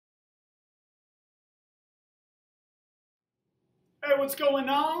Hey, what's going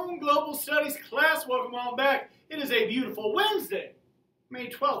on? Global Studies class, welcome on back. It is a beautiful Wednesday, May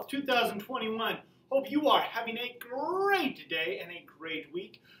 12th, 2021. Hope you are having a great day and a great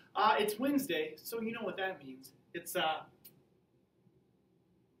week. It's Wednesday, so you know what that means. It's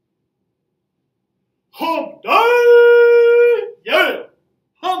Hump Day! Yeah!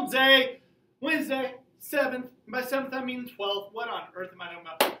 Hump Day! Wednesday, 7th. By 7th, I mean 12th. What on earth am I talking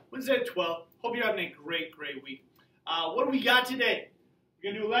about? Wednesday, 12th. Hope you're having a great week. What do we got today?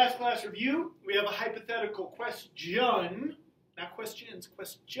 We're going to do a last class review. We have a hypothetical question, not questions,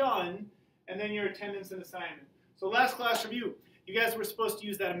 question, and then your attendance and assignment. So last class review. You guys were supposed to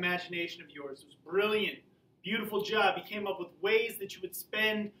use that imagination of yours. It was brilliant. Beautiful job. You came up with ways that you would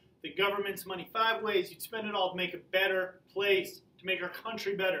spend the government's money. 5 ways you'd spend it all to make a better place, to make our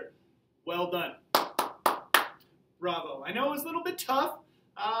country better. Well done. Bravo. I know it was a little bit tough.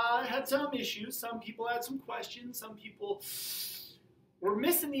 I had some issues. Some people had some questions. Some people were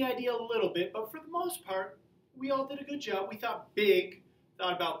missing the idea a little bit. But for the most part, we all did a good job. We thought big,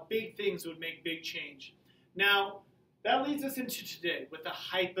 thought about big things that would make big change. Now, that leads us into today with a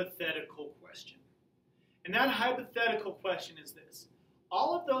hypothetical question. And that hypothetical question is this.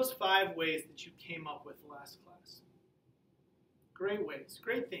 All of those 5 ways that you came up with last class, great ways,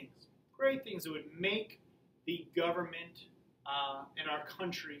 great things that would make the government and our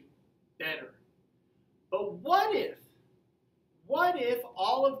country better. But what if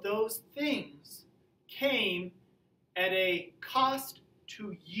all of those things came at a cost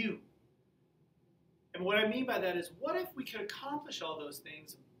to you? And what I mean by that is, what if we could accomplish all those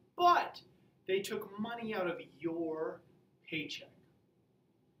things, but they took money out of your paycheck?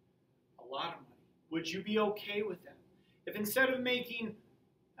 A lot of money. Would you be okay with that? If instead of making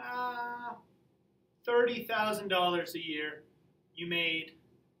 $30,000 a year, you made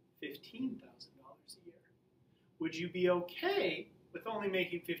 $15,000 a year, would you be okay with only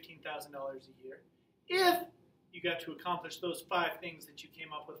making $15,000 a year if you got to accomplish those 5 things that you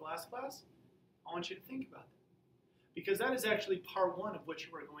came up with last class? I want you to think about that, because that is actually part 1 of what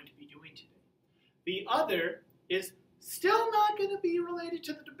you are going to be doing today. The other is still not going to be related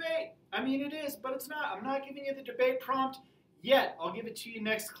to the debate. I mean, it is, but it's not. I'm not giving you the debate prompt yet. I'll give it to you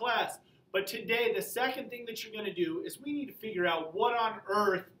next class. But today, the second thing that you're going to do is we need to figure out what on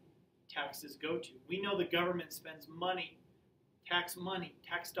earth taxes go to. We know the government spends money, tax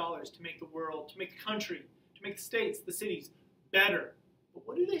dollars to make the world, to make the country, to make the states, the cities better. But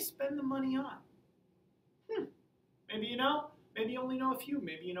what do they spend the money on? Maybe you know, maybe you only know a few,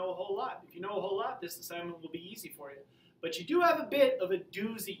 maybe you know a whole lot. If you know a whole lot, this assignment will be easy for you. But you do have a bit of a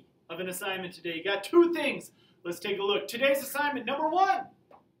doozy of an assignment today. You got 2 things. Let's take a look. Today's assignment, number 1.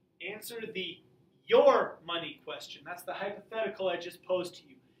 Answer the your money question. That's the hypothetical I just posed to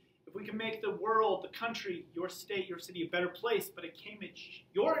you. If we can make the world, the country, your state, your city a better place, but it came at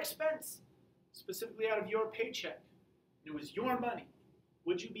your expense, specifically out of your paycheck, and it was your money,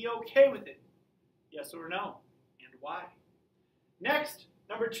 would you be okay with it? Yes or no? And why? Next,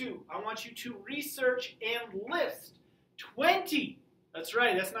 number 2, I want you to research and list 20. That's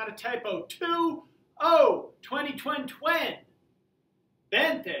right, that's not a typo.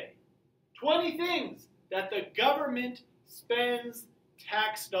 20 things that the government spends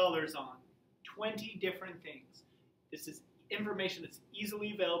tax dollars on. 20 different things. This is information that's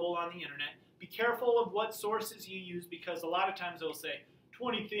easily available on the internet. Be careful of what sources you use, because a lot of times they'll say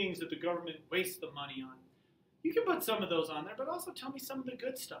 20 things that the government wastes the money on. You can put some of those on there, but also tell me some of the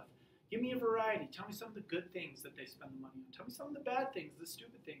good stuff. Give me a variety. Tell me some of the good things that they spend the money on. Tell me some of the bad things, the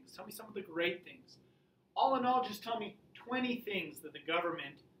stupid things. Tell me some of the great things. All in all, just tell me 20 things that the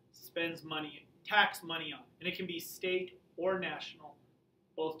government spends money, tax money on. And it can be state or national,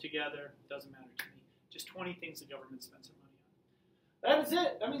 both together, doesn't matter to me. Just 20 things the government spends their money on. That is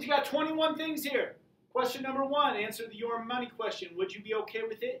it. That means you got 21 things here. Question number 1, answer the your money question. Would you be okay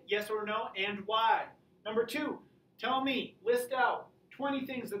with it? Yes or no, and why? Number 2, tell me, list out 20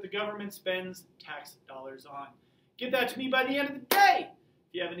 things that the government spends tax dollars on. Get that to me by the end of the day.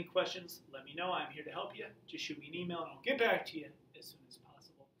 If you have any questions, let me know. I'm here to help you. Just shoot me an email and I'll get back to you as soon as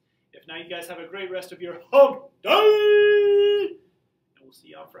possible. If not, you guys have a great rest of your hump day. And we'll see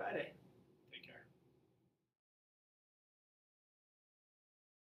you on Friday.